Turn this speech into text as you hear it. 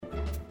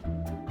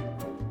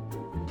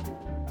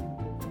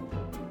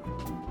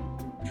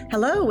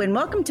Hello and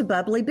welcome to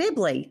Bubbly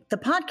Bibbly, the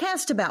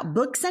podcast about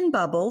books and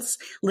bubbles,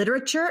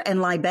 literature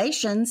and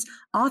libations,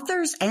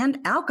 authors and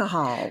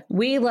alcohol.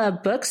 We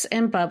love books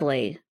and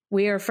bubbly.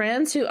 We are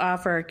friends who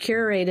offer a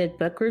curated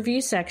book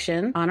review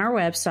section on our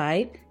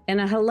website and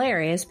a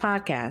hilarious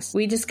podcast.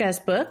 We discuss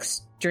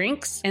books,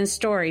 drinks, and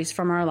stories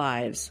from our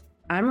lives.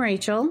 I'm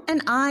Rachel.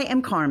 And I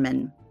am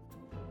Carmen.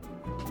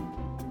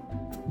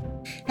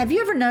 Have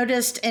you ever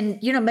noticed, and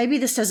maybe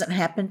this doesn't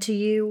happen to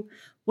you,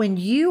 when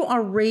you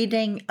are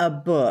reading a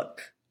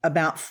book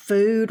about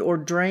food or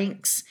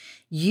drinks,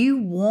 you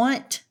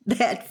want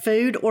that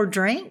food or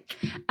drink?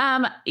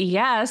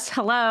 Yes.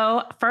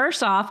 Hello.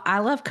 First off, I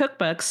love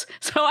cookbooks,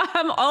 so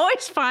I'm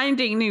always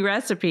finding new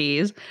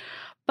recipes.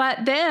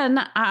 But then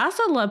I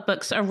also love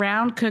books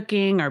around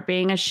cooking or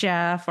being a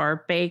chef or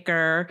a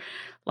baker.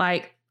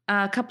 Like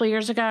a couple of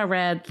years ago, I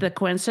read The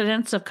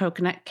Coincidence of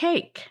Coconut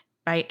Cake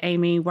by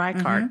Amy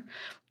Reichert. Mm-hmm.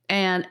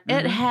 And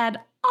it had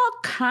all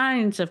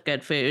kinds of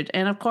good food.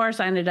 And of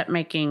course, I ended up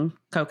making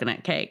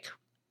coconut cake.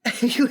 That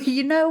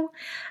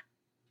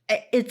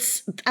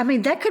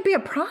could be a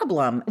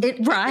problem.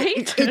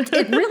 Right?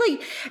 It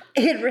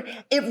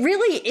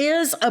really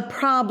is a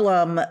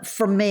problem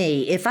for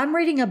me. If I'm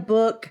reading a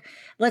book,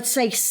 let's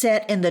say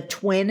set in the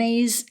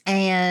 1920s,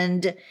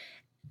 and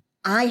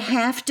I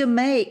have to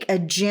make a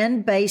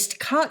gin-based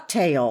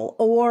cocktail,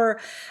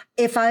 or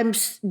if I'm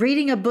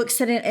reading a book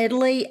set in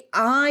Italy,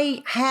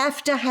 I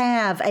have to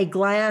have a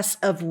glass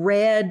of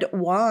red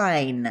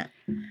wine.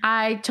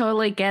 I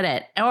totally get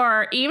it.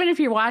 Or even if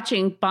you're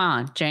watching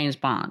James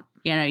Bond,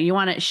 you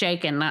want it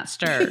shaken, not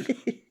stirred.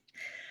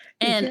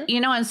 And,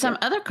 in some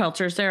other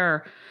cultures, there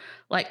are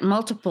like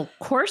multiple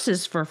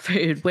courses for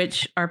food,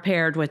 which are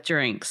paired with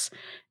drinks.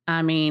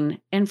 I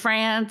mean, in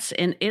France,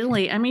 in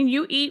Italy,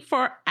 you eat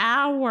for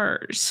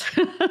hours.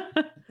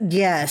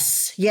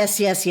 Yes.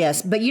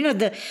 But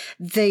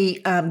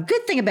the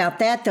good thing about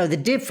that, though, the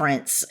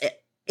difference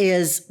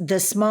is the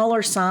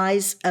smaller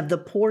size of the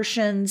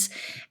portions.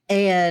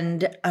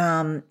 And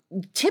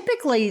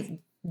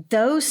typically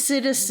those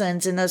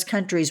citizens in those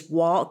countries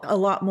walk a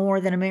lot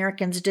more than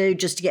Americans do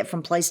just to get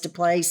from place to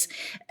place,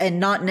 and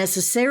not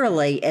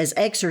necessarily as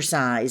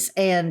exercise.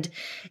 And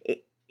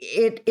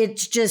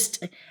it's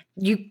just...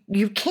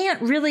 You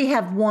can't really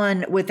have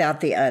one without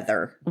the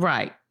other.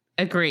 Right.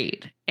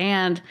 Agreed.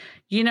 And,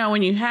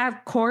 when you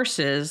have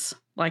courses,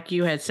 like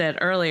you had said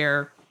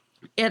earlier,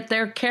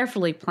 they're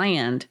carefully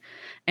planned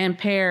and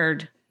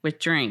paired with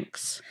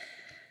drinks.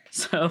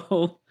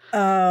 So.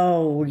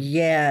 Oh,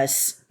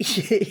 yes.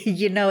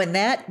 And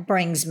that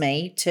brings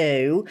me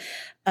to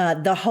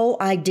the whole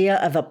idea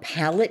of a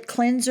palate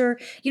cleanser.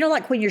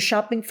 Like when you're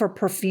shopping for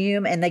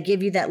perfume and they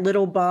give you that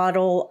little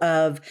bottle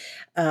of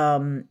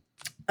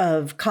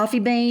coffee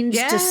beans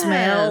to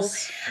smell.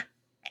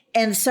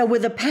 And so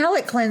with a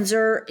palate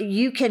cleanser,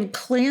 you can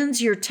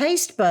cleanse your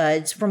taste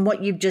buds from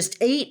what you've just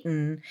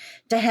eaten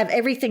to have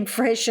everything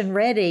fresh and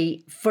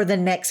ready for the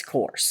next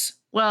course.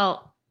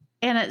 Well,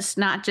 and it's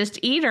not just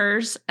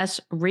eaters, us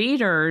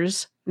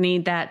readers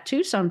need that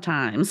too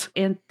sometimes.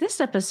 In this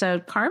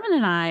episode, Carmen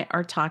and I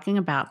are talking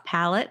about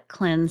palate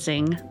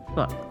cleansing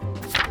books.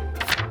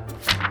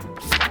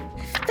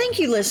 Thank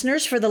you,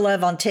 listeners, for the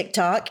love on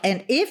TikTok.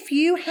 And if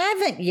you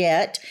haven't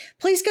yet,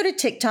 please go to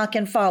TikTok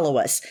and follow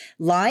us.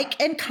 Like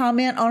and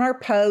comment on our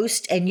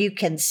post, and you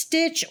can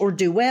stitch or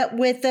duet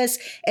with us.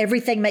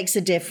 Everything makes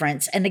a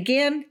difference. And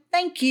again,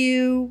 thank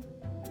you.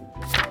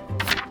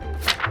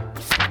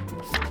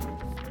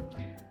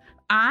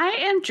 I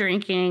am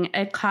drinking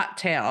a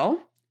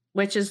cocktail,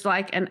 which is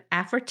like an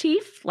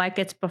aperitif, like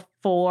it's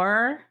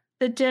before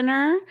the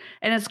dinner,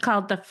 and it's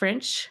called the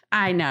French.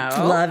 I know.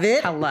 Love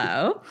it.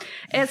 Hello.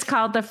 It's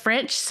called the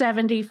French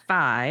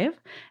 75.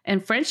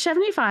 And French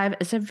 75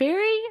 is a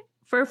very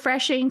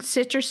refreshing,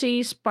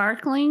 citrusy,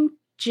 sparkling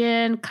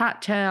gin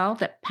cocktail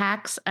that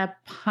packs a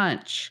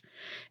punch.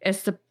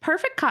 It's the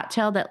perfect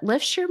cocktail that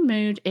lifts your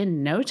mood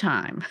in no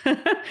time.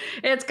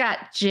 It's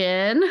got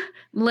gin,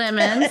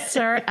 lemon,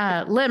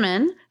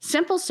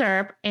 simple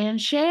syrup,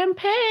 and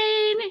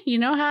champagne. You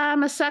know how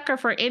I'm a sucker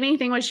for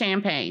anything with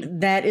champagne.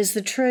 That is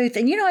the truth.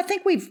 And, I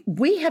think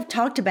we have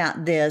talked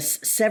about this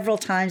several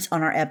times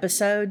on our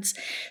episodes.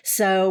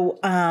 So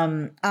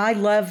I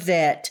love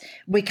that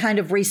we kind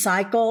of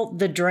recycle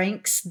the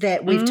drinks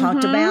that we've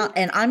talked about.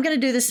 And I'm going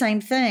to do the same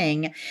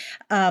thing.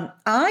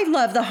 I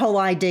love the whole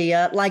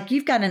idea, like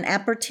you've got an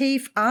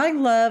aperitif. I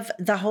love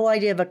the whole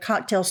idea of a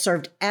cocktail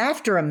served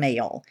after a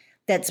meal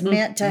that's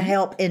meant to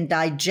help in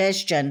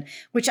digestion,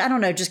 which I don't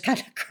know, just kind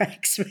of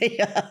cracks me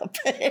up.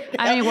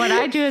 What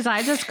I do is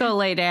I just go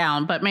lay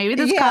down, but maybe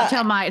this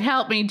cocktail might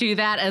help me do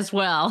that as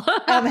well.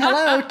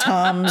 Hello,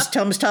 Tums.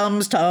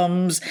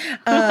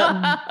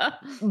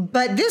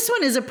 But this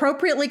one is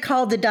appropriately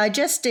called the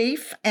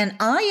Digestif, and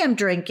I am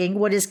drinking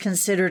what is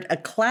considered a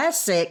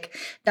classic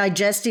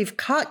digestive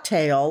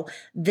cocktail,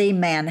 the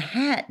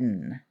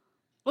Manhattan.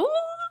 Ooh,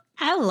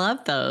 I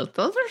love those.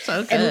 Those are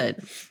so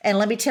good. And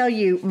let me tell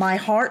you, my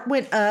heart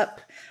went up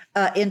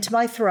into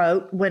my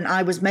throat when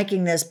I was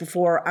making this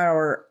before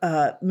our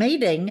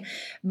meeting,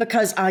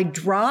 because I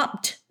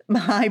dropped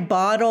my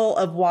bottle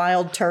of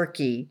wild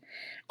turkey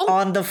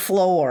on the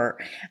floor.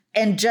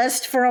 And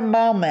just for a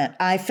moment,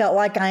 I felt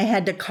like I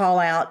had to call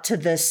out to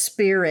the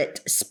spirits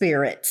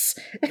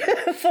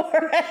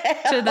for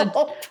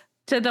help.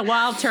 To the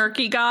wild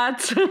turkey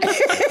gods.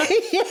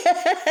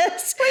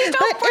 Yes. Please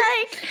don't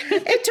break.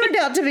 It turned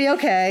out to be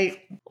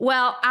okay.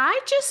 Well, I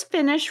just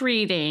finished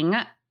reading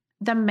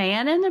The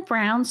Man in the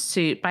Brown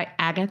Suit by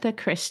Agatha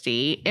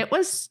Christie. It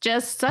was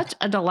just such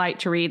a delight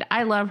to read.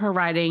 I love her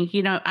writing.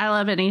 You know, I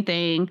love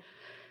anything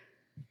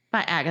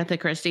by Agatha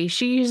Christie.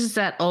 She uses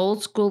that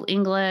old school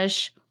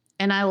English,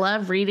 and I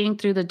love reading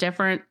through the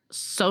different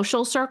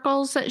social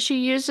circles that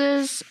she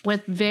uses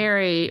with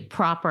very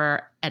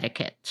proper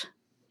etiquette.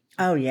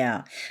 Oh,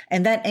 yeah.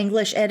 And that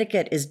English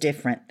etiquette is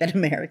different than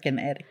American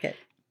etiquette.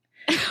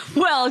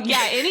 Well,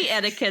 yeah, any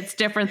etiquette's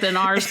different than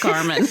ours,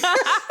 Carmen.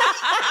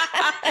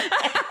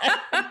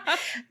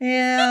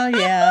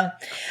 Yeah.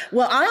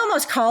 Well, I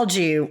almost called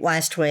you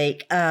last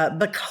week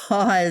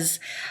because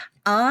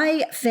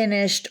I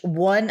finished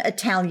One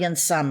Italian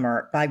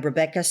Summer by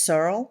Rebecca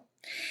Searle.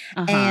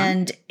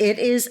 And it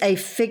is a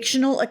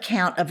fictional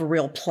account of a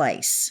real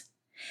place.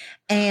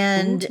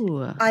 And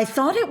Ooh. I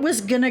thought it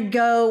was going to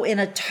go in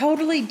a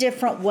totally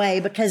different way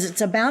because it's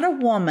about a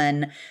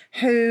woman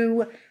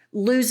who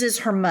loses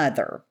her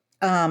mother.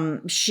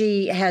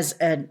 She has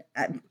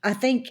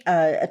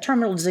a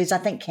terminal disease, I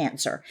think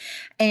cancer.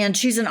 And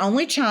she's an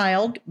only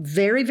child,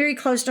 very, very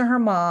close to her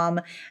mom.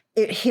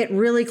 It hit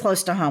really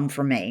close to home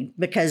for me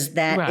because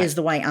that is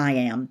the way I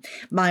am.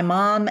 My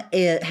mom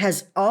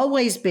has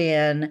always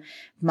been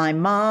my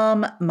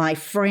mom, my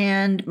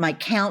friend, my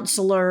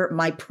counselor,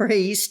 my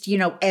priest, you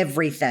know,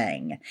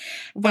 everything.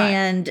 Right.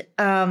 And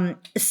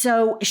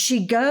so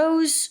she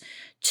goes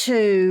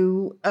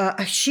to,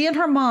 she and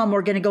her mom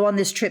were going to go on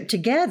this trip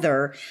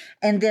together.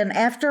 And then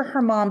after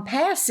her mom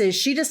passes,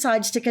 she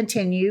decides to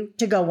continue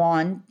to go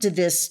on to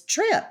this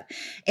trip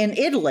in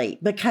Italy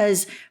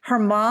because her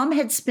mom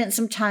had spent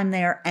some time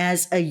there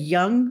as a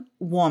young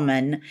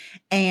woman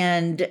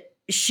and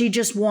she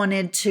just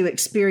wanted to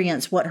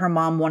experience what her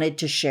mom wanted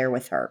to share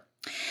with her.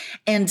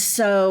 And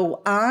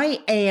so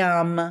I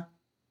am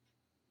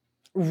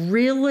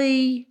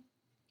really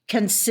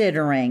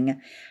considering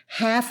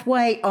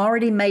halfway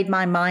already made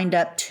my mind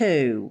up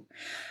to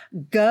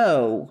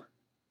go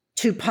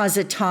to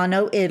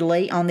Positano,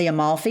 Italy on the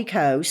Amalfi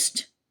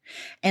Coast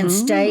and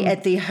stay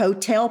at the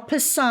Hotel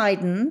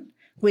Poseidon,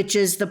 which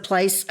is the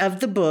place of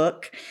the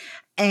book.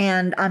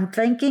 And I'm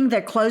thinking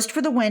they're closed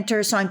for the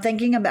winter, so I'm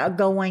thinking about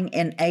going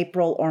in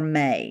April or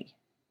May.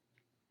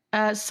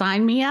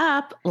 Sign me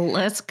up.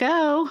 Let's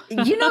go.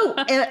 You know,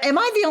 am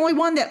I the only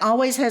one that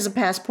always has a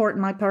passport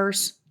in my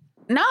purse?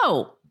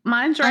 No.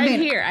 Mine's right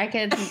here. I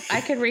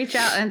could reach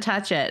out and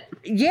touch it.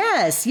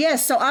 Yes.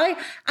 So I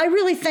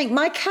really think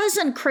my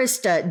cousin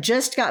Krista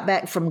just got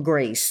back from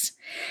Greece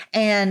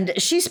and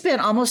she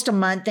spent almost a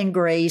month in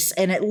Greece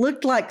and it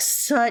looked like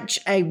such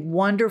a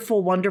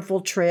wonderful,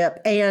 wonderful trip.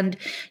 And,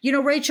 you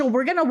know, Rachel,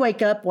 we're going to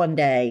wake up one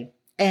day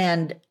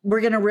and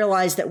we're going to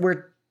realize that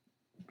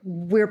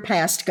we're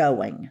past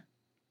going.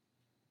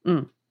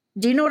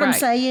 Do you know what I'm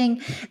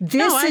saying?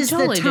 This is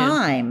totally the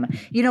time.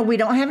 You know, we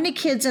don't have any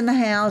kids in the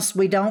house.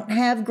 We don't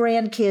have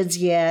grandkids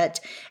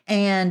yet.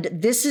 And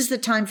this is the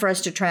time for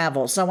us to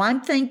travel. So I'm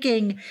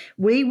thinking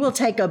we will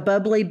take a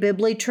bubbly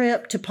bibbly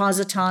trip to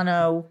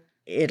Positano,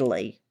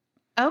 Italy.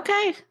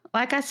 Okay.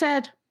 Like I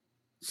said,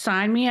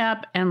 sign me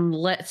up and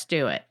let's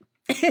do it.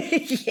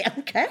 Yeah,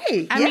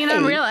 okay. I mean,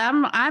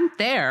 I'm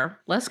there.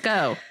 Let's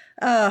go.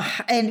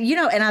 And, you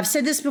know, and I've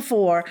said this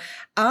before,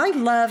 I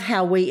love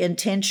how we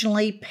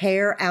intentionally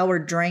pair our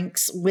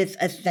drinks with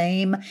a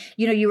theme.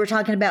 You know, you were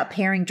talking about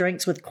pairing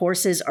drinks with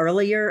courses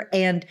earlier,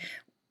 and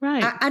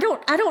I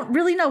don't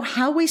really know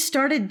how we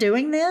started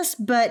doing this,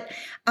 but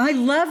I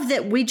love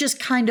that we just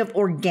kind of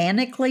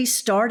organically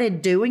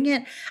started doing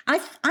it. I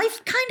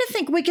kind of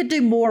think we could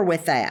do more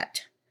with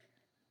that.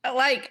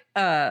 Like,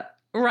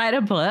 write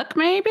a book,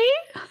 maybe?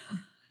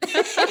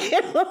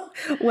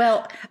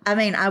 Well, I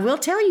mean, I will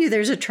tell you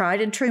there's a tried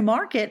and true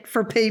market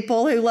for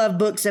people who love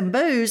books and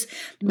booze,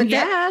 but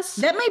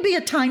that may be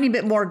a tiny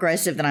bit more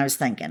aggressive than I was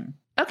thinking.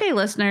 Okay,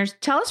 listeners,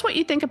 tell us what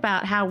you think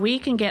about how we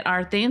can get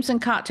our themes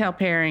and cocktail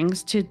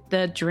pairings to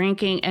the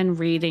drinking and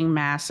reading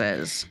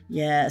masses.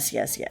 Yes.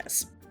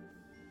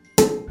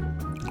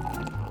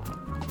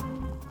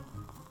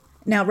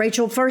 Now,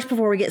 Rachel, first,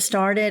 before we get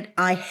started,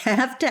 I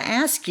have to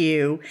ask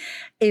you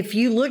if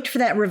you looked for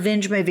that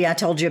revenge movie I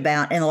told you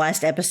about in the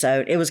last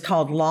episode. It was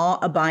called Law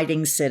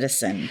Abiding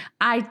Citizen.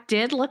 I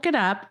did look it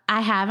up.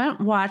 I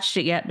haven't watched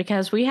it yet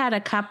because we had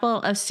a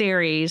couple of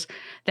series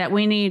that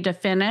we needed to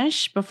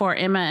finish before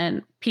Emma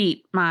and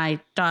Pete, my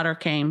daughter,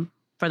 came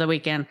for the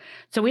weekend.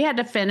 So we had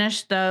to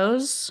finish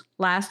those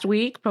last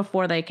week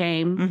before they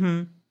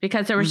came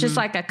because there was just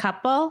like a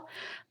couple.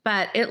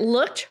 But it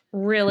looked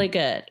really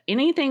good.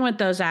 Anything with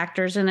those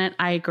actors in it,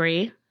 I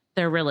agree.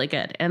 They're really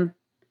good. And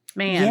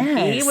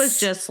man, he was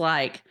just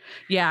like,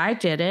 yeah, I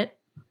did it.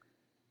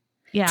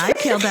 Yeah, I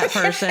killed that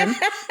person.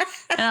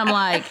 And I'm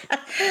like,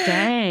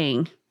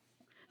 dang.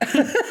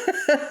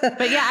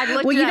 But yeah, I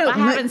looked it up. I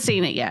haven't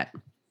seen it yet.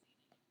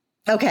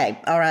 Okay.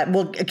 All right.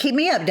 Well, keep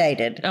me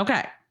updated.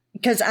 Okay.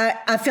 Because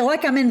I feel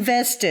like I'm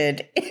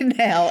invested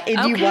now in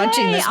you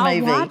watching this movie.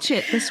 I'll watch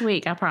it this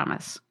week. I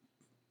promise.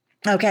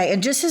 Okay.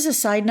 And just as a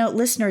side note,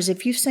 listeners,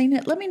 if you've seen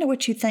it, let me know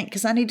what you think,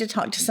 because I need to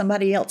talk to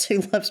somebody else who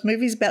loves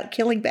movies about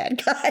killing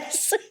bad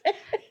guys.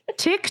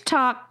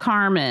 TikTok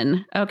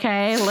Carmen.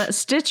 Okay. Let's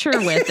stitch her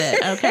with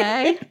it.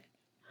 Okay.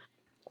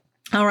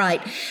 All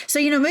right. So,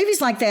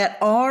 movies like that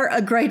are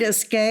a great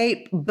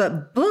escape,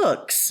 but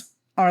books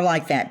are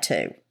like that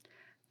too.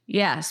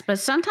 Yes, but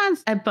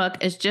sometimes a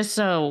book is just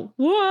so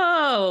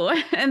whoa,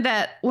 and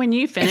that when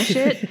you finish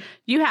it,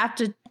 you have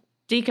to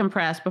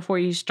decompress before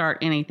you start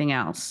anything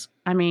else.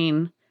 I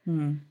mean,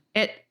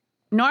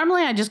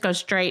 normally I just go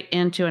straight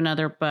into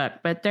another book,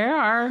 but there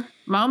are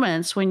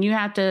moments when you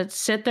have to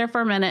sit there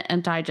for a minute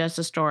and digest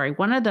a story.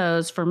 One of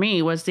those for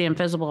me was The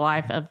Invisible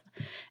Life of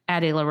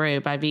Addie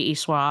LaRue by V.E.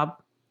 Schwab.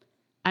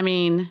 I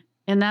mean,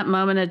 in that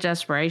moment of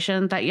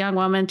desperation, that young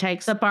woman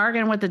takes a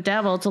bargain with the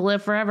devil to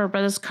live forever,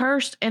 but is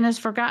cursed and is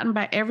forgotten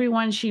by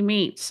everyone she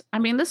meets. I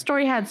mean, this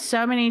story had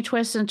so many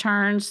twists and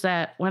turns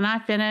that when I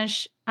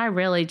finished, I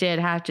really did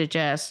have to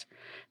just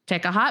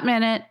take a hot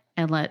minute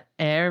and let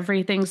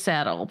everything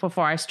settle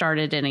before I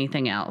started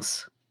anything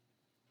else.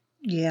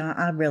 Yeah,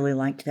 I really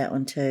liked that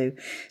one too.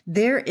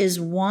 There is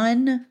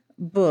one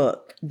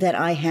book that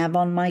I have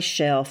on my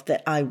shelf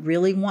that I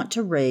really want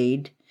to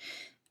read.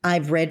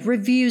 I've read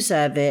reviews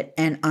of it,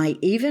 and I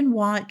even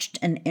watched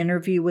an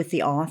interview with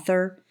the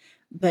author,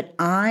 but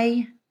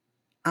I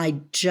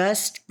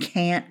just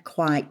can't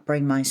quite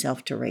bring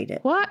myself to read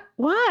it. What?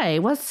 Why?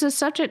 What's the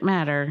subject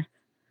matter?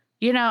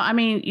 You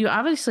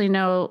obviously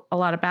know a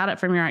lot about it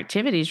from your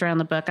activities around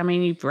the book. I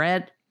mean, you've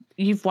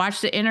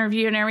watched the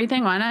interview and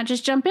everything. Why not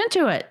just jump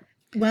into it?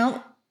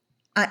 Well,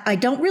 I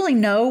don't really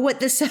know what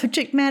the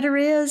subject matter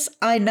is.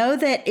 I know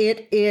that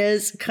it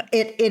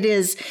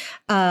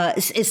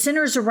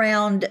centers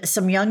around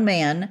some young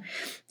men.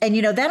 And,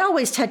 that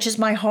always touches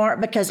my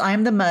heart because I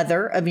am the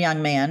mother of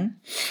young men.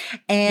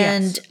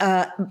 And,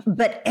 yes.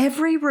 But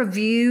every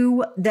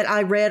review that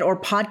I read or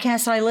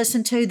podcast I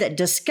listened to that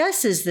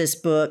discusses this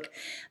book,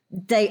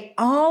 they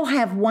all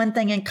have one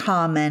thing in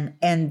common.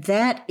 And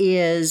that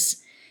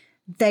is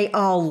they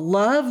all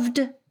loved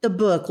the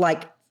book,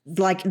 like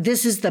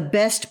this is the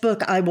best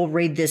book I will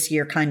read this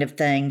year kind of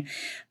thing.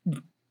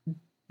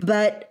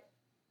 But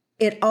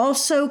it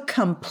also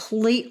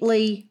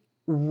completely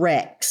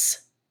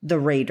wrecks the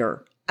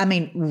reader. I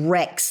mean,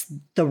 wrecks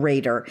the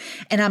reader.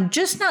 And I'm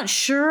just not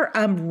sure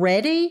I'm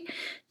ready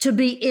to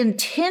be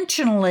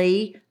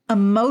intentionally,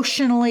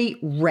 emotionally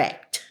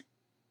wrecked.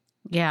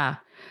 Yeah.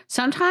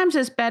 Sometimes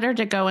it's better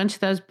to go into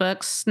those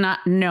books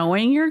not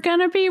knowing you're going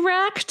to be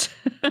wrecked.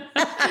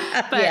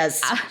 But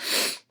yes.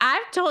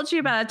 I've told you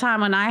about a time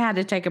when I had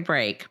to take a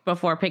break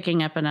before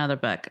picking up another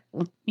book.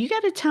 You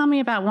got to tell me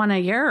about one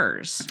of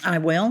yours. I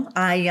will.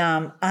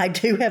 I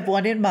do have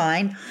one in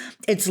mind.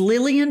 It's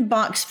Lillian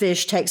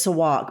Boxfish Takes a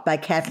Walk by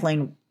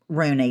Kathleen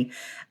Rooney.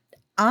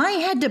 I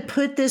had to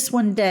put this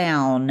one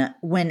down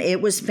when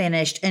it was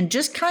finished and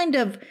just kind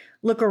of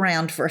look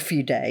around for a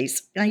few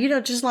days.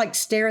 Just like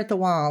stare at the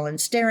wall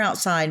and stare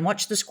outside and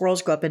watch the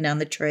squirrels go up and down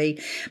the tree.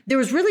 There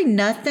was really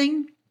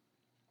nothing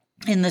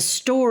in the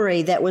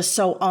story that was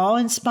so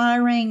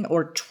awe-inspiring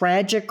or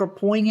tragic or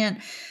poignant.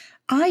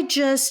 I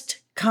just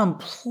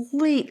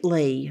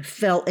completely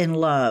fell in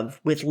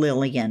love with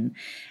Lillian,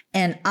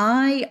 and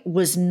I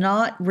was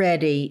not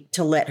ready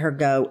to let her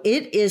go.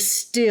 It is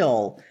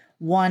still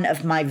one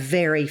of my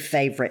very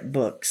favorite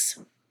books.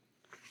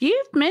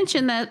 You've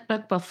mentioned that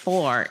book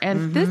before,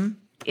 and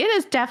it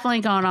is definitely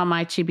going on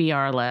my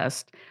TBR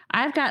list.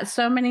 I've got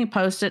so many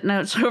Post-it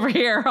notes over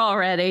here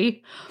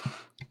already.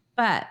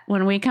 But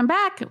when we come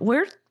back,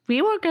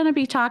 we were going to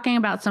be talking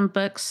about some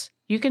books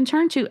you can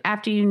turn to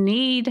after you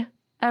need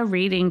a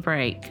reading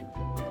break.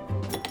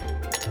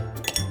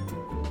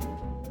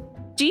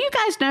 Do you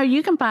guys know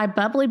you can buy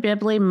Bubbly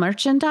Bibbly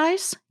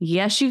merchandise?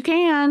 Yes, you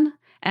can.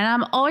 And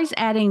I'm always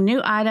adding new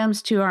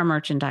items to our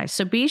merchandise.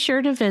 So be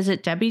sure to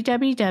visit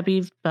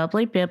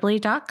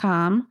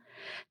www.bubblybibbly.com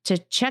to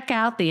check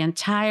out the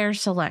entire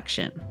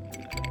selection.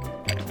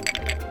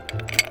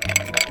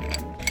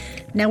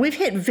 Now, we've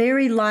hit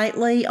very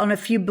lightly on a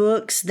few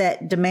books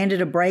that demanded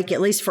a break,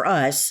 at least for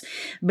us,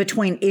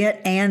 between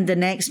it and the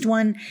next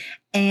one.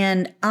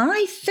 And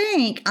I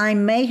think I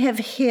may have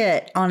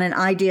hit on an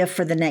idea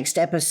for the next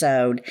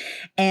episode,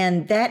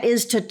 and that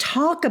is to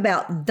talk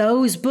about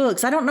those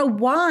books. I don't know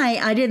why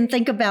I didn't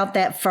think about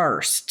that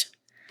first.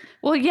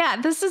 Well,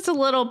 yeah, this is a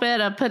little bit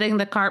of putting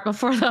the cart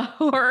before the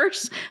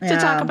horse to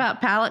talk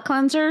about palate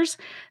cleansers.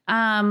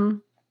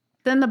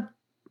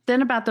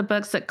 Then about the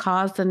books that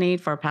cause the need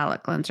for a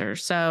palate cleanser.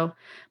 So,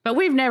 but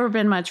we've never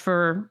been much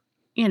for,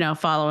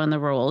 following the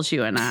rules,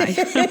 you and I.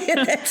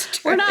 That's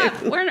true.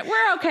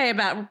 We're okay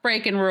about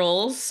breaking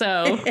rules.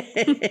 So,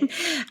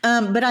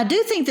 but I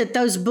do think that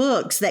those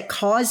books that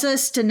cause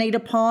us to need a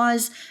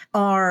pause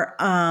are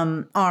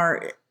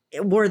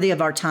worthy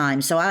of our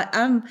time. So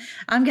I'm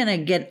going to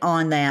get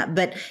on that.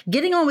 But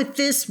getting on with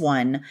this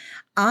one,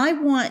 I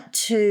want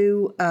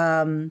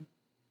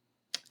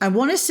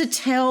us to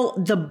tell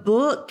the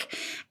book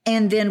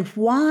and then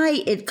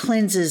why it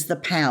cleanses the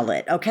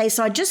palate. Okay,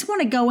 so I just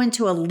want to go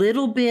into a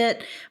little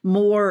bit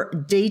more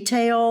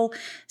detail.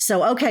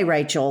 So, okay,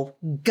 Rachel,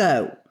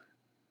 go.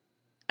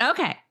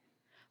 Okay.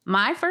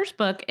 My first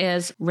book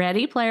is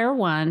Ready Player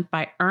One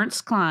by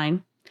Ernest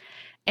Cline.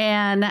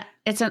 And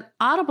it's an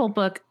Audible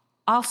book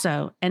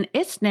also. And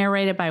it's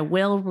narrated by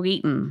Will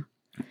Wheaton.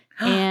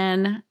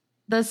 And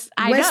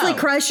Wesley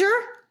Crusher?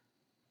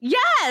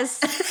 Yes.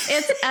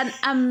 It's an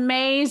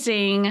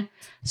amazing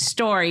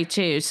story,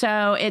 too.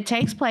 So it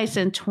takes place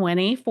in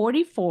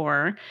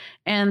 2044,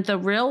 and the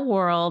real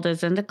world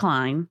is in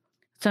decline.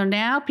 So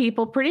now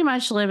people pretty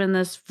much live in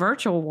this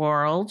virtual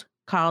world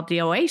called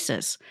the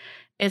Oasis.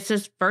 It's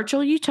this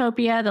virtual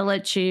utopia that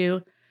lets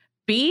you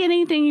be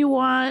anything you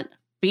want,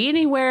 be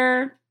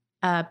anywhere,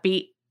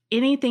 be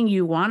anything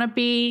you want to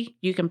be.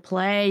 You can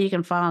play, you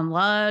can fall in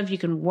love, you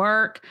can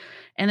work.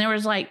 And there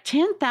was like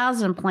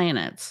 10,000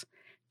 planets.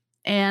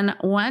 And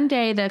one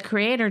day the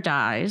creator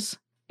dies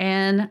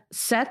and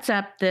sets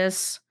up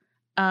this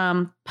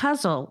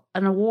puzzle,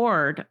 an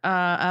award,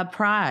 a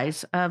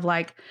prize of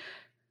like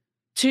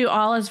to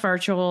all his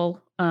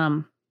virtual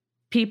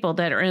people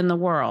that are in the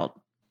world.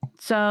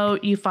 So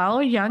you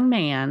follow a young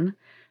man,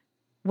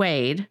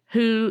 Wade,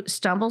 who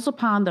stumbles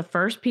upon the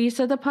first piece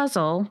of the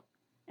puzzle.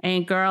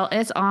 And girl,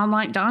 it's on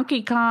like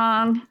Donkey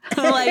Kong,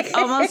 like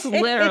almost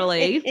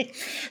literally.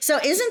 So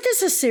isn't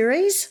this a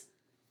series?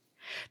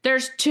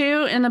 There's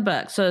 2 in the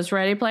book. So it's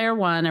Ready Player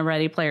One and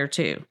Ready Player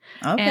Two.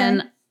 Okay.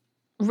 And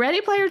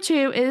Ready Player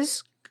Two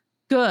is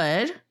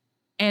good.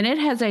 And it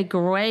has a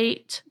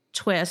great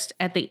twist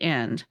at the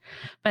end.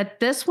 But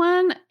this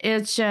one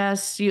is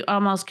just, you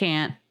almost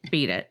can't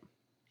beat it.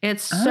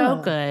 It's so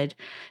good.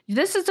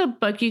 This is a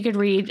book you could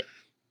read.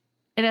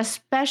 And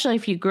especially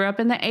if you grew up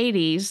in the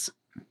 80s,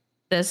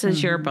 this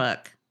is your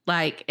book.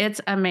 Like,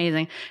 it's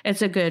amazing.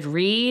 It's a good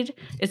read.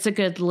 It's a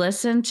good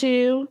listen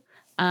to.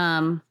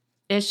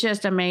 It's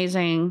just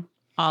amazing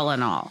all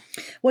in all.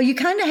 Well, you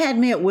kind of had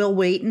me at Will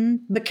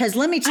Wheaton because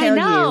let me tell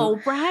you. I know,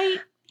 right?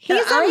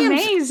 He's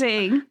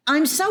amazing.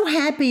 I'm so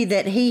happy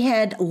that he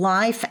had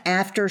life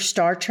after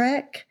Star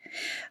Trek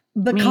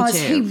because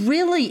he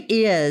really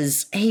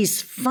is. He's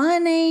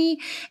funny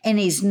and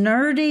he's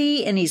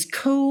nerdy and he's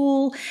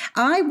cool.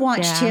 I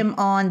watched him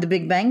on The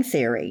Big Bang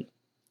Theory.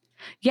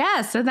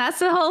 Yes, and that's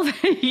the whole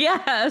thing.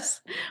 Yes.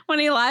 When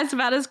he lies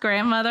about his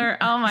grandmother.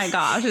 Oh my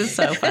gosh, it's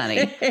so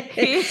funny.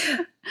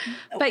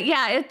 But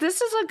yeah, this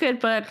is a good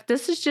book.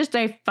 This is just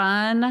a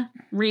fun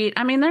read.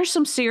 I mean, there's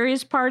some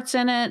serious parts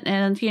in it.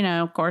 And, you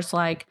know, of course,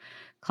 like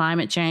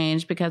climate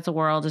change because the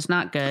world is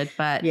not good.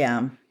 But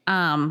yeah,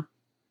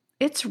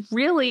 it's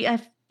really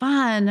a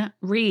fun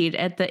read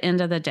at the end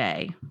of the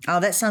day.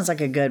 Oh, that sounds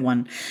like a good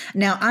one.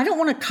 Now, I don't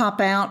want to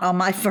cop out on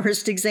my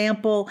first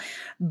example,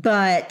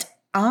 but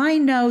I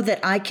know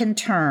that I can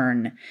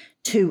turn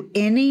to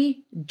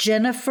any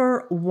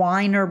Jennifer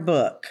Weiner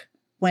book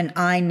when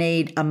I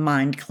need a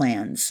mind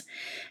cleanse.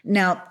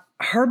 Now,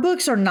 her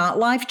books are not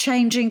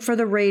life-changing for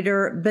the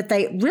reader, but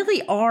they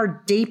really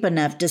are deep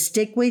enough to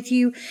stick with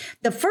you.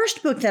 The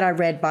first book that I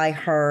read by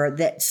her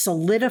that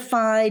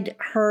solidified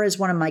her as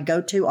one of my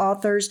go-to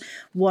authors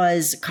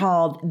was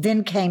called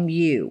Then Came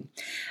You.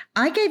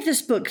 I gave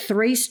this book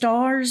 3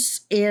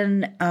 stars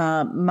in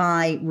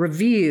my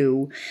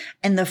review,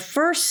 and the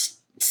first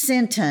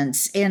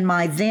sentence in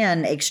my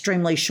then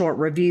extremely short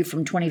review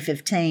from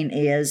 2015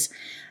 is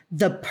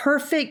the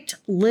perfect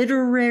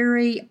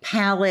literary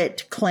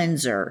palate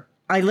cleanser.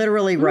 I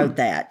literally wrote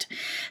that.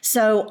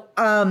 So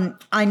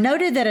I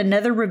noted that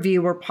another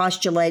reviewer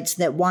postulates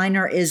that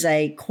Weiner is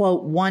a,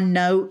 quote, one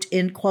note,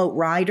 end quote,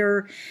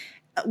 writer,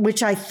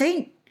 which I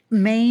think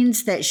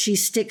means that she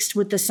sticks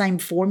with the same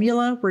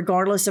formula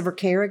regardless of her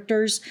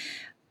characters.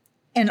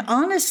 And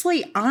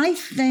honestly, I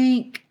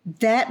think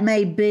that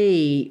may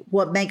be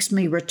what makes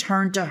me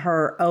return to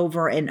her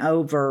over and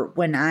over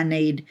when I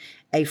need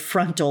a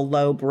frontal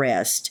lobe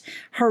rest.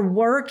 Her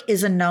work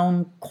is a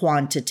known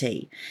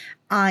quantity.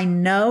 I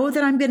know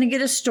that I'm going to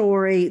get a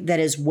story that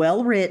is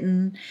well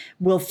written,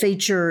 will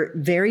feature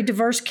very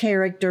diverse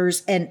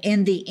characters, and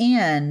in the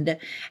end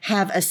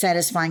have a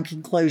satisfying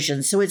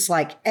conclusion. So it's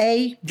like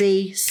A,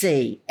 B,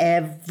 C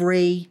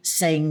every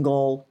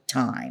single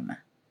time.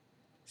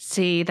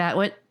 See,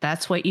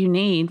 that's what you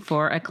need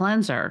for a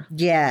cleanser.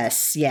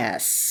 Yes,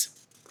 yes.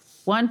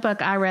 One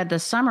book I read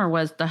this summer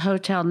was The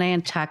Hotel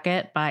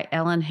Nantucket by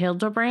Ellen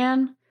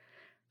Hildebrand.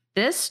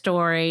 This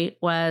story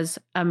was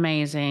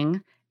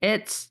amazing.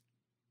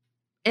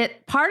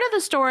 Part of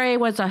the story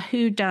was a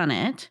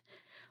whodunit,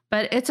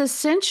 but it's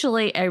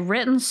essentially a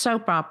written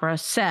soap opera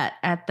set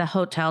at the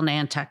Hotel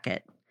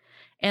Nantucket.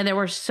 And there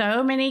were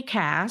so many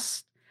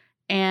casts,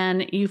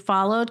 and you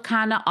followed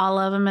kind of all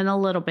of them in a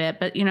little bit.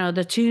 But, you know,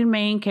 the 2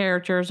 main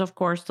characters, of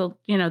course, the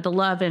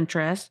love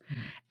interest.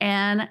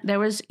 And there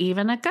was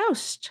even a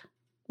ghost,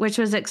 which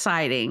was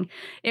exciting.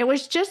 It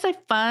was just a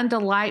fun,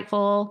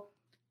 delightful,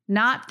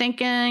 not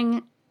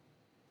thinking,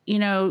 you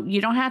know, you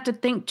don't have to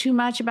think too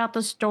much about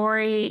the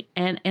story.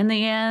 And in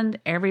the end,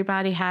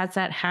 everybody has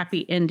that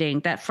happy ending,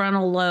 that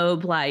frontal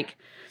lobe, like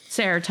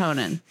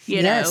serotonin,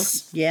 you know?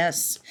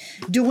 Yes.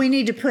 Do we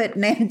need to put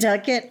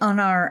Nantucket on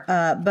our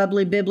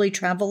Bubbly Bibbly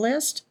travel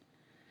list?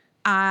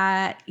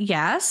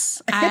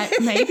 Yes,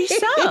 maybe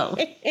so.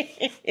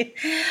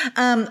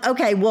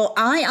 Okay, well,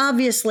 I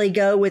obviously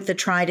go with the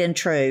tried and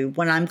true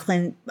when I'm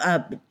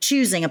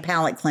choosing a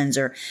palate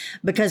cleanser,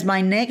 because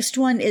my next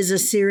one is a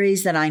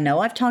series that I know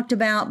I've talked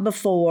about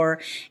before.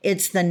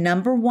 It's the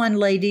Number One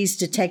Ladies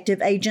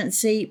Detective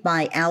Agency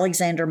by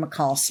Alexander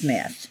McCall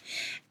Smith.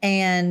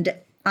 And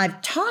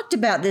I've talked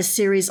about this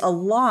series a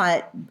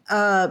lot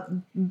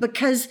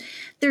because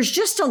there's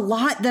just a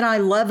lot that I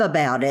love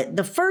about it.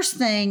 The first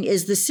thing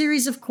is the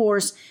series, of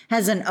course,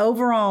 has an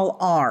overall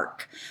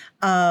arc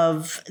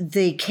of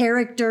the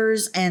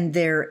characters and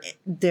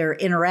their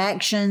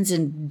interactions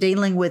and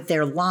dealing with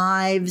their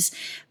lives,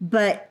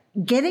 but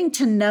getting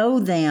to know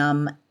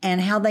them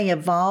and how they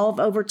evolve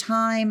over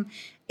time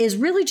is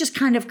really just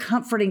kind of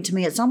comforting to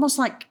me. It's almost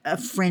like a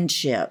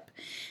friendship.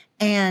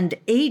 And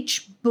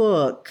each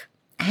book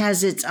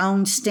has its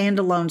own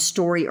standalone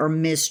story or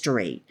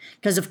mystery,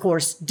 because, of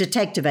course,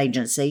 detective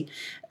agency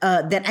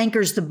that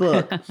anchors the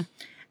book.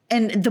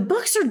 And the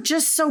books are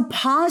just so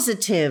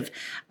positive.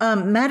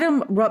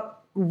 Madame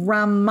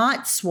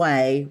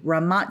Ramatswe,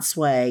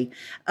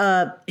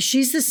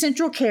 she's the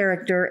central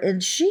character,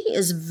 and she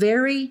is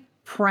very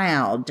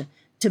proud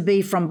to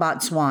be from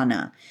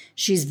Botswana.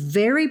 She's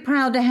very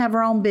proud to have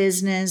her own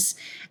business,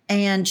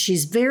 and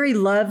she's very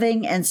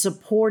loving and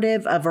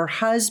supportive of her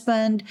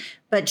husband,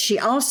 but she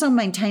also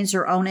maintains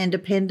her own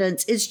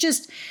independence. It's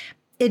just,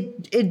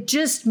 it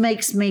just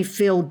makes me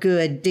feel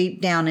good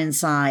deep down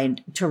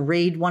inside to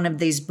read one of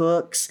these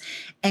books.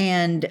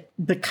 And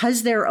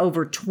because there are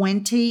over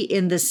 20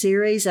 in the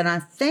series, and I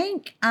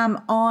think I'm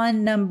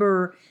on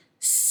number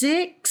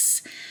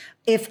 6,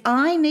 if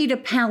I need a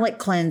palate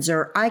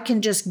cleanser, I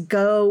can just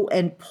go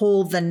and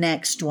pull the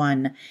next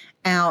one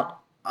out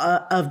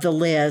of the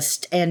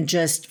list and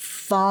just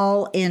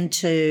fall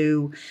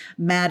into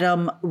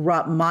Madame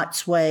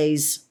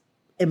Ramatswe's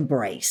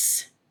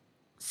embrace.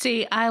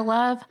 See, I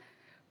love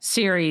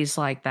series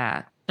like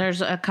that.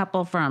 There's a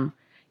couple from,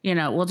 you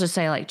know, we'll just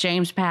say like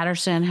James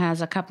Patterson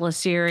has a couple of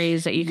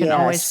series that you can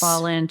always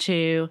fall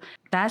into.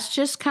 That's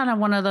just kind of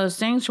one of those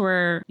things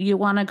where you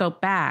want to go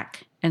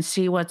back and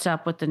see what's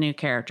up with the new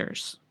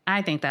characters.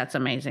 I think that's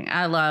amazing.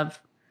 I love,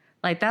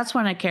 like, that's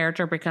when a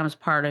character becomes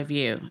part of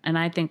you. And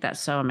I think that's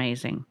so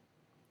amazing.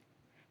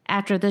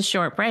 After this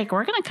short break,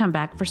 we're going to come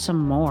back for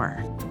some more.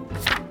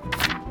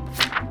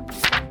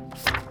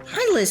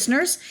 Hi,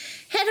 listeners.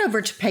 Head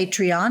over to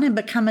Patreon and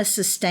become a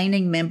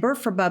sustaining member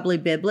for Bubbly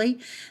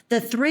Bibbly.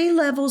 The 3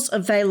 levels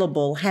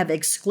available have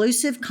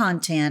exclusive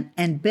content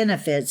and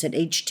benefits at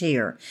each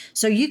tier,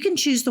 so you can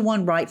choose the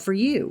one right for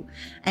you.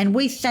 And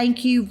we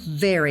thank you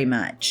very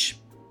much.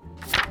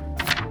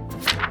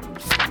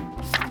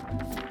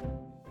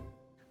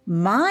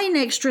 My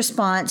next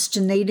response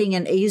to needing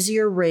an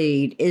easier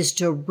read is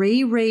to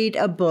reread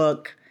a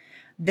book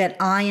that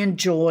I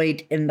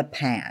enjoyed in the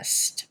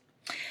past.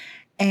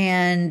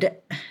 And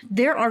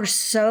there are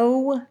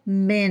so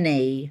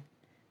many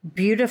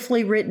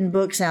beautifully written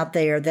books out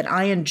there that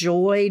I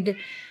enjoyed.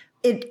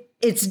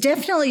 It's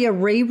definitely a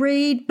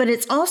reread, but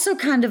it's also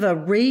kind of a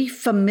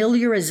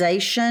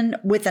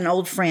refamiliarization with an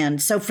old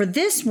friend. So for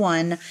this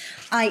one,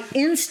 I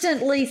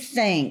instantly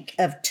think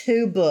of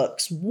 2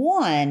 books.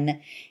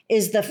 One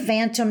is The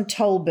Phantom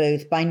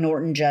Tollbooth by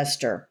Norton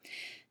Juster.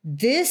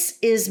 This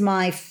is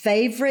my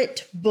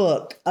favorite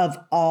book of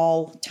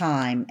all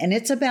time, and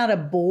it's about a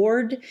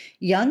bored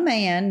young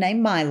man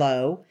named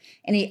Milo,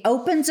 and he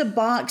opens a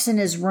box in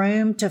his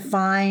room to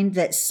find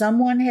that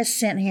someone has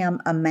sent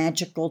him a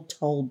magical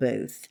toll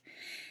booth,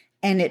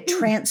 and it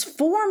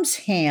transforms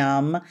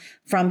him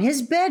from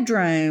his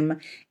bedroom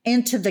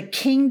into the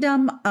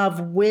kingdom of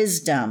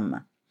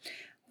wisdom,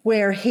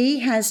 where he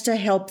has to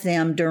help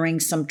them during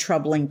some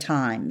troubling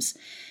times.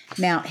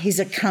 Now, he's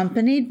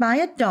accompanied by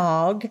a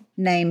dog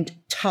named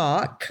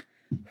Talk,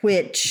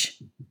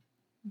 which,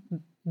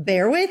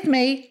 bear with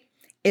me,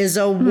 is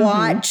a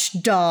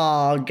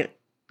watchdog.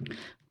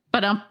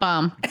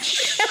 Ba-dum-bum.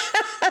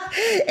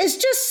 It's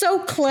just so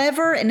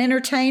clever and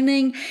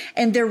entertaining,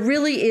 and there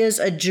really is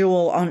a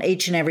jewel on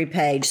each and every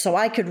page. So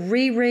I could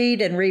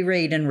reread and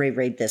reread and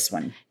reread this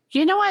one.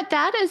 You know what?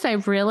 That is a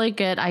really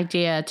good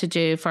idea to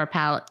do for a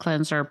palate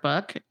cleanser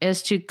book,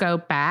 is to go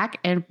back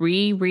and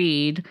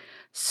reread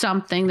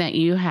something that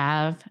you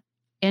have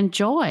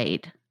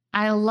enjoyed.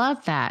 I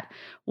love that.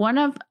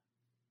 I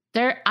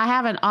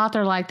have an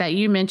author like that.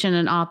 You mentioned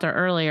an author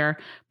earlier,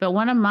 but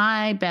one of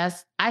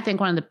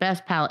the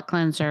best palate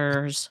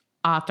cleansers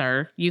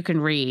author you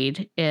can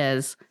read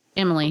is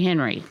Emily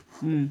Henry.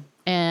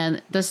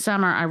 And this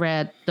summer I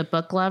read The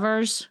Book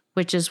Lovers,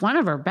 which is one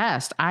of her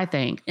best, I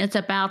think. It's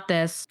about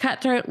this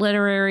cutthroat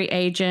literary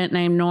agent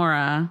named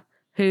Nora,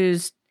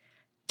 who's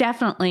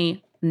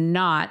definitely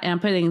not, and I'm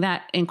putting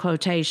that in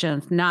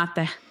quotations, not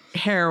the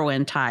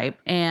heroine type.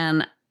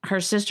 And her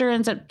sister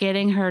ends up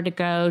getting her to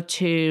go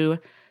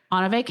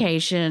on a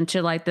vacation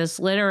to like this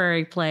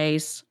literary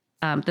place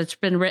that's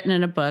been written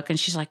in a book. And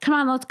she's like, come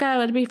on, let's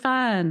go. It'll be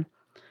fun.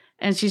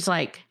 And she's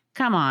like,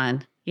 come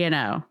on,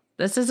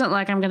 this isn't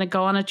like I'm going to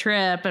go on a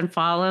trip and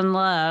fall in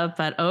love,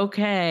 but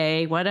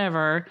okay,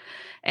 whatever.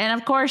 And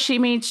of course she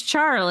meets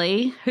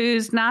Charlie,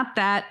 who's not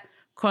that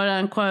quote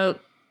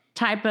unquote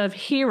type of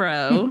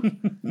hero.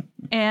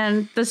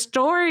 And the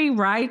story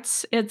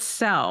writes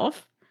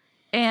itself.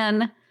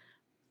 And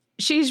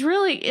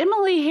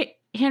Emily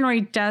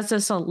Henry does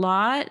this a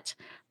lot,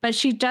 but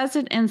she does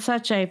it in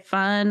such a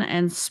fun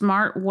and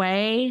smart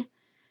way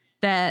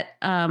that,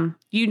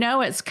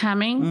 it's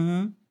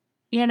coming,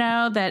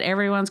 that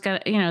everyone's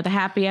got, the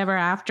happy ever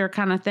after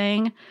kind of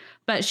thing.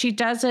 But she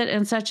does it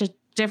in such a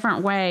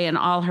different way in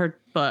all her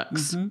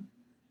books. Mm-hmm.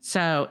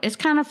 So it's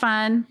kind of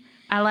fun.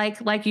 I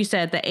like you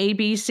said, the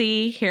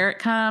ABC, here it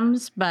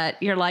comes,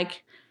 but you're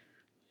like,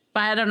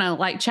 I don't know,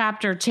 like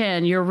chapter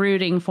 10, you're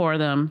rooting for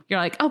them.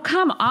 You're like, oh,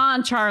 come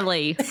on,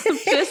 Charlie.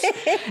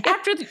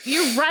 After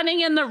you're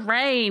running in the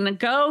rain,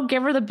 go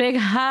give her the big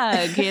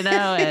hug,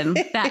 and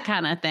that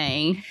kind of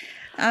thing.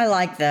 I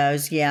like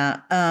those, yeah.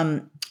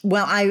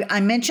 Well,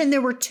 I mentioned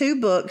there were 2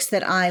 books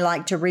that I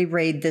like to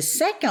reread. The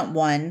second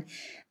one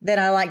that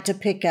I like to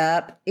pick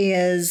up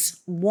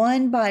is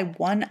one by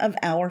one of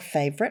our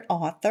favorite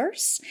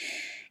authors.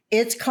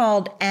 It's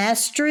called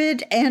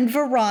Astrid and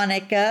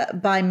Veronica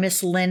by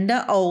Miss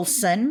Linda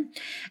Olson.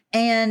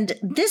 And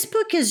this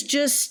book is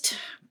just,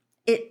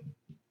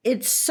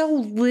 it's so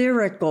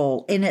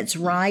lyrical in its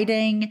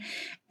writing,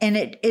 and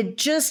it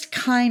just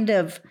kind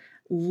of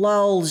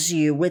lulls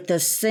you with the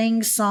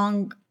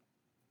sing-song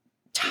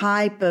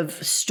type of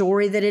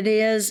story that it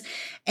is.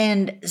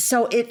 And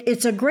so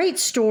it's a great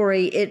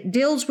story. It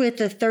deals with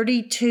a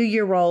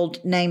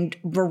 32-year-old named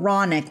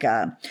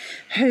Veronica,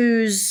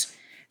 whose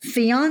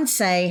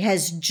fiance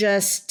has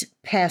just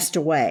passed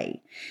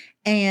away,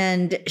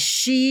 and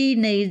she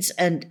needs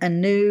a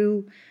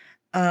new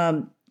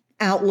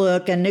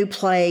outlook, a new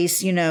place.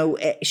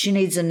 She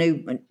needs a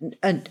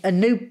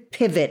new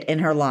pivot in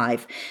her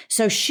life.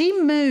 So she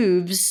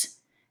moves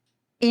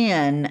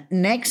in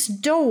next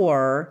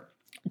door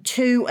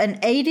to an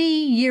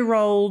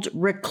 80-year-old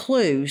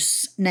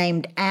recluse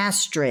named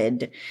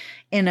Astrid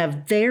in a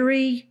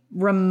very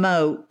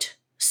remote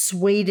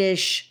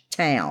Swedish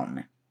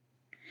town.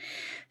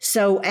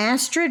 So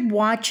Astrid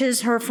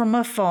watches her from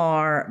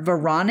afar.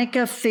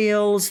 Veronica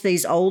feels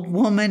these old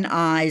woman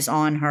eyes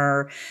on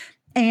her.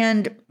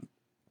 And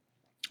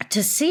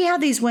to see how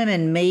these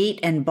women meet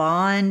and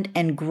bond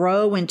and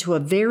grow into a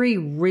very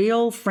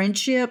real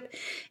friendship,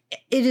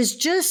 it is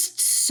just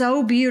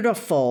so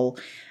beautiful.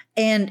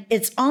 And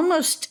it's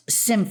almost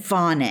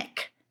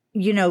symphonic,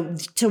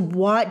 to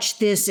watch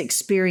this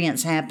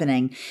experience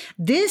happening.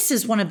 This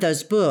is one of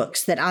those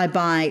books that I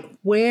buy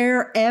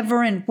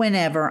wherever and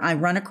whenever I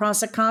run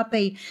across a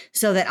copy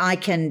so that I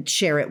can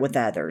share it with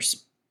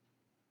others.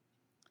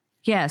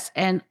 Yes.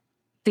 And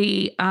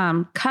the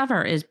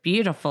cover is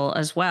beautiful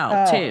as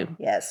well, too.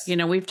 Yes.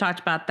 We've talked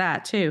about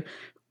that, too.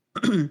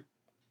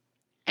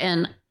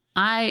 And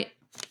I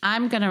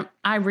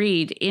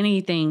read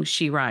anything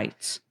she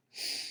writes.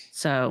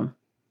 So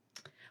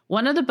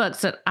one of the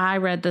books that I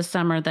read this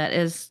summer that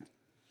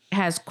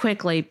has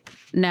quickly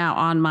now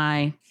on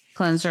my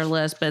cleanser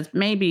list, but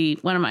maybe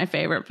one of my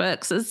favorite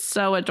books, is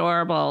so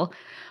adorable,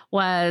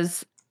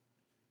 was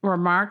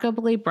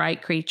Remarkably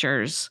Bright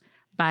Creatures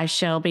by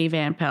Shelby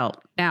Van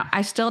Pelt. Now,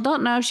 I still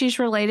don't know if she's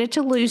related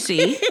to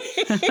Lucy,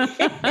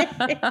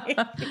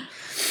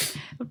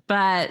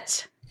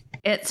 but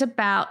it's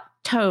about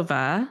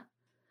Tova,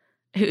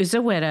 who's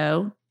a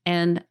widow,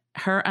 and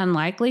her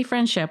unlikely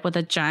friendship with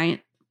a giant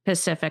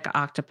Pacific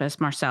octopus,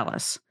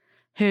 Marcellus,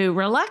 who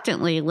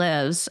reluctantly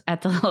lives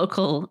at the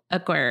local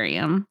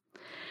aquarium.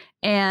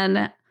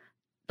 And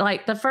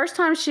like the first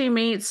time she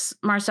meets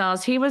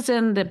Marcellus, he was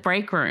in the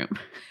break room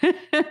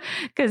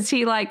because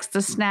he likes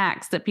the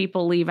snacks that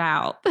people leave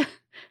out.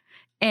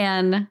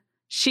 And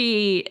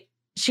she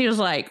was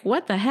like,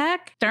 what the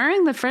heck?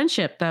 During the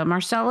friendship, though,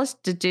 Marcellus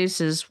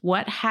deduces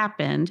what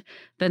happened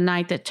the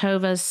night that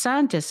Tova's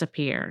son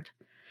disappeared.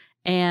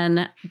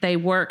 And they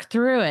work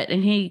through it,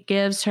 and he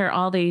gives her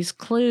all these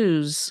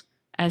clues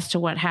as to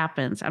what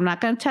happens. I'm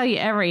not going to tell you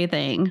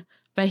everything,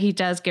 but he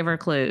does give her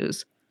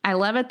clues. I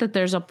love it that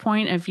there's a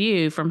point of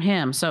view from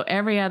him. So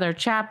every other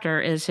chapter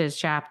is his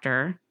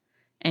chapter,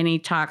 and he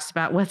talks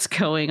about what's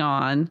going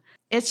on.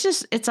 It's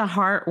a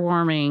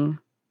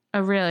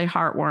really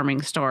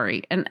heartwarming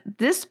story. And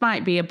this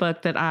might be a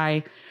book that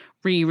I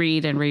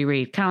reread,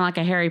 kind of like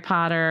a Harry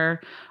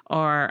Potter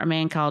or A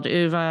Man Called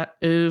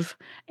Ove.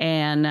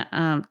 And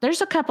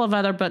there's a couple of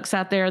other books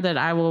out there that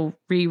I will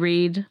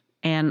reread,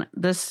 and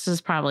this is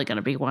probably going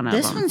to be one of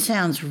them. This one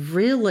sounds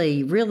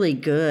really, really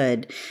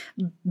good.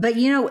 But,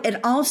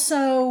 it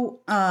also,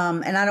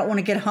 and I don't want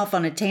to get off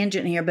on a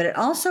tangent here, but it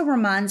also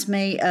reminds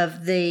me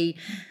of the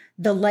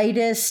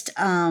latest,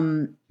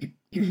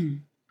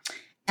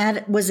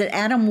 was it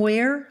Adam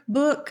Weir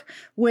book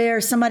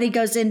where somebody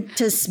goes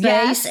into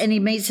space and he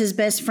meets his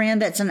best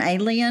friend that's an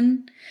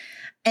alien?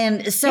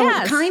 And so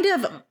Yes. kind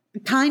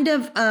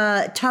of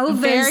Tova's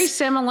Very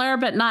similar,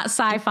 but not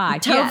sci-fi.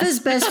 Tova's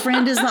best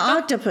friend is the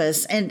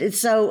octopus. And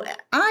so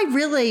I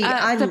really,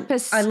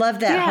 I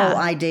love that whole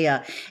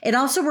idea. It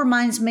also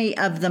reminds me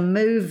of the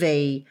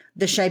movie,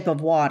 The Shape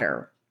of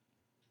Water.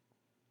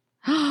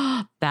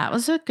 That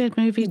was a good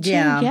movie too.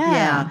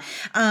 Yeah.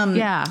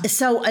 Yeah.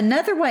 So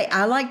another way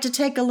I like to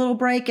take a little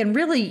break, and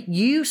really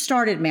you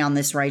started me on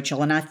this,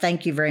 Rachel, and I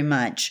thank you very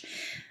much.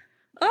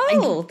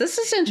 Oh, this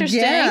is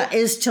interesting. Yeah,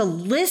 is to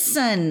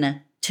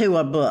listen to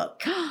a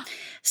book.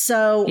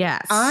 So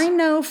Yes. I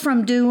know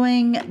from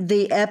doing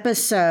the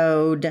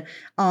episode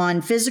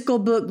on physical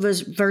book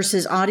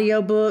versus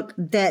audiobook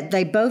that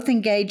they both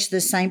engage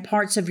the same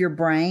parts of your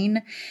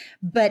brain,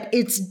 but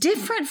it's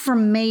different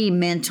from me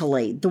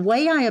mentally. The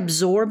way I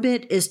absorb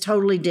it is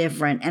totally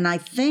different. And I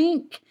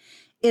think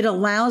it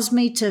allows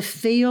me to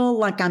feel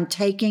like I'm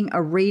taking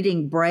a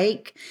reading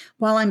break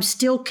while I'm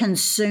still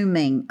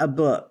consuming a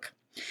book.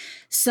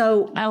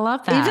 So I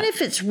love that. Even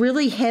if it's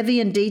really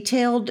heavy and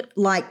detailed,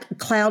 like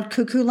Cloud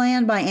Cuckoo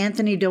Land by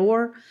Anthony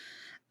Doerr,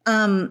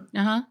 I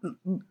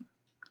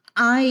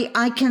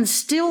can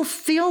still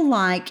feel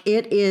like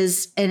it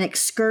is an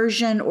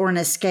excursion or an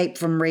escape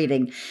from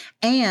reading.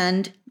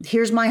 And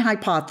here's my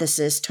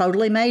hypothesis,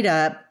 totally made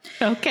up.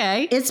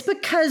 Okay. It's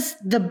because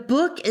the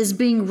book is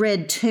being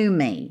read to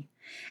me.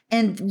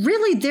 And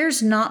really,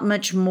 there's not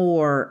much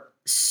more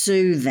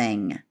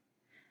soothing,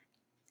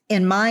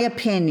 in my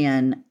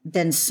opinion,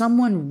 than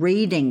someone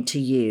reading to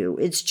you.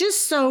 It's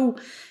just so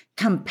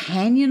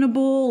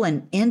companionable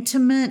and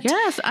intimate.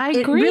 Yes, I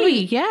agree.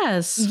 Really,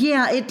 yes.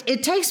 Yeah,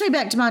 it takes me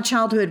back to my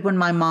childhood when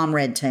my mom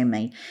read to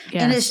me.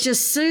 Yes. And it's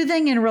just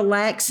soothing and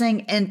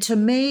relaxing. And to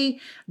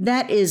me,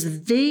 that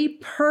is the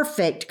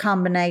perfect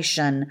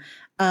combination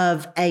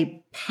of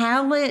a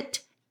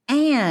palate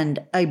and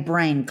a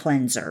brain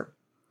cleanser.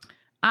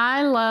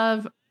 I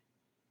love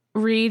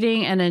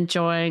reading and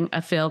enjoying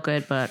a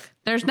feel-good book.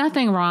 There's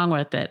nothing wrong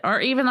with it. Or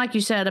even like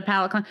you said, a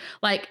palate cleanser,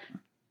 like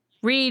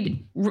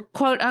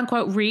quote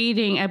unquote,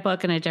 reading a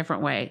book in a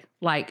different way,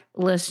 like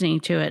listening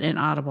to it in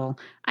Audible.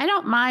 I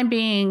don't mind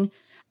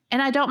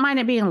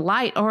it being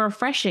light or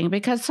refreshing,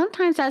 because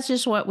sometimes that's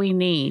just what we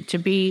need to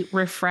be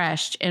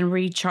refreshed and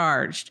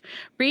recharged.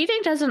 Reading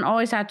doesn't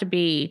always have to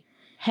be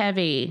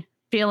heavy,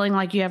 feeling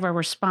like you have a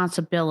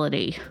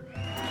responsibility.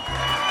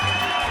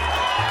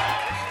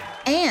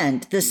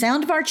 And the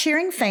sound of our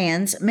cheering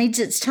fans means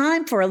it's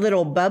time for a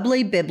little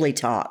bubbly bibbly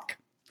talk.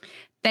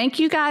 Thank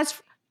you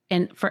guys,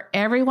 and for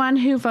everyone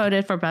who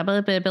voted for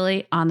Bubbly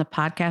Bibbly on the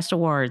podcast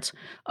awards.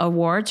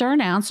 Awards are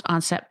announced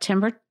on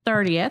September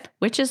 30th,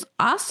 which is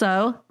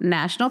also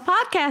National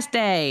Podcast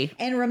Day.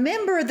 And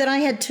remember that I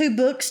had 2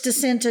 books to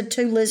send to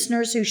 2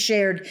 listeners who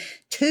shared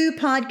 2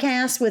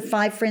 podcasts with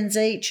 5 friends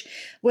each.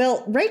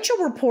 Well, Rachel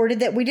reported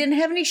that we didn't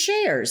have any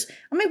shares.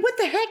 I mean, what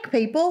the heck,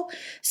 people?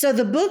 So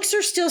the books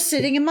are still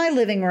sitting in my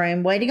living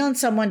room waiting on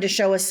someone to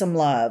show us some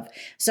love.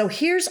 So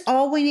here's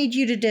all we need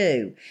you to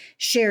do.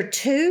 Share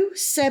 2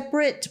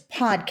 separate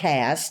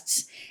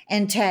podcasts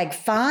and tag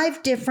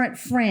 5 different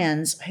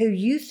friends who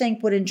you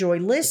think would enjoy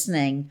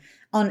listening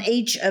on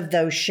each of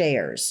those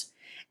shares.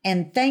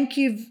 And thank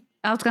you.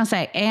 I was going to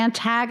say, and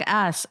tag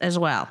us as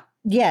well.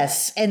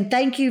 Yes. And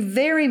thank you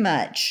very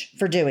much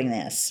for doing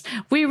this.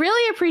 We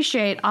really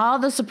appreciate all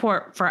the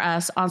support for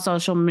us on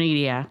social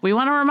media. We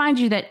want to remind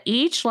you that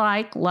each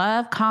like,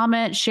 love,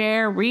 comment,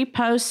 share,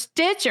 repost,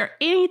 stitch, or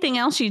anything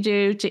else you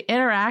do to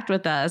interact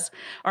with us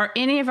or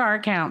any of our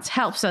accounts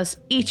helps us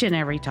each and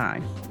every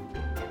time.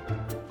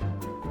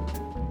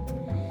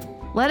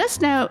 Let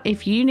us know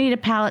if you need a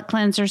palate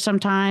cleanser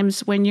sometimes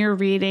when you're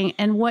reading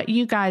and what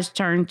you guys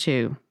turn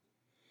to.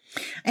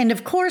 And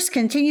of course,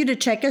 continue to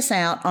check us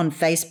out on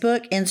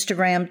Facebook,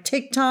 Instagram,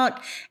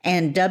 TikTok,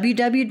 and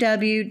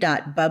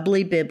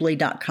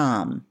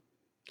www.bubblybibbly.com.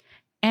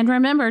 And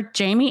remember,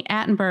 Jamie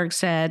Attenberg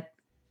said,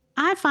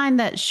 I find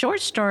that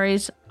short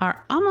stories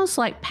are almost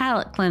like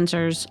palate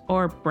cleansers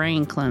or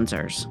brain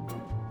cleansers.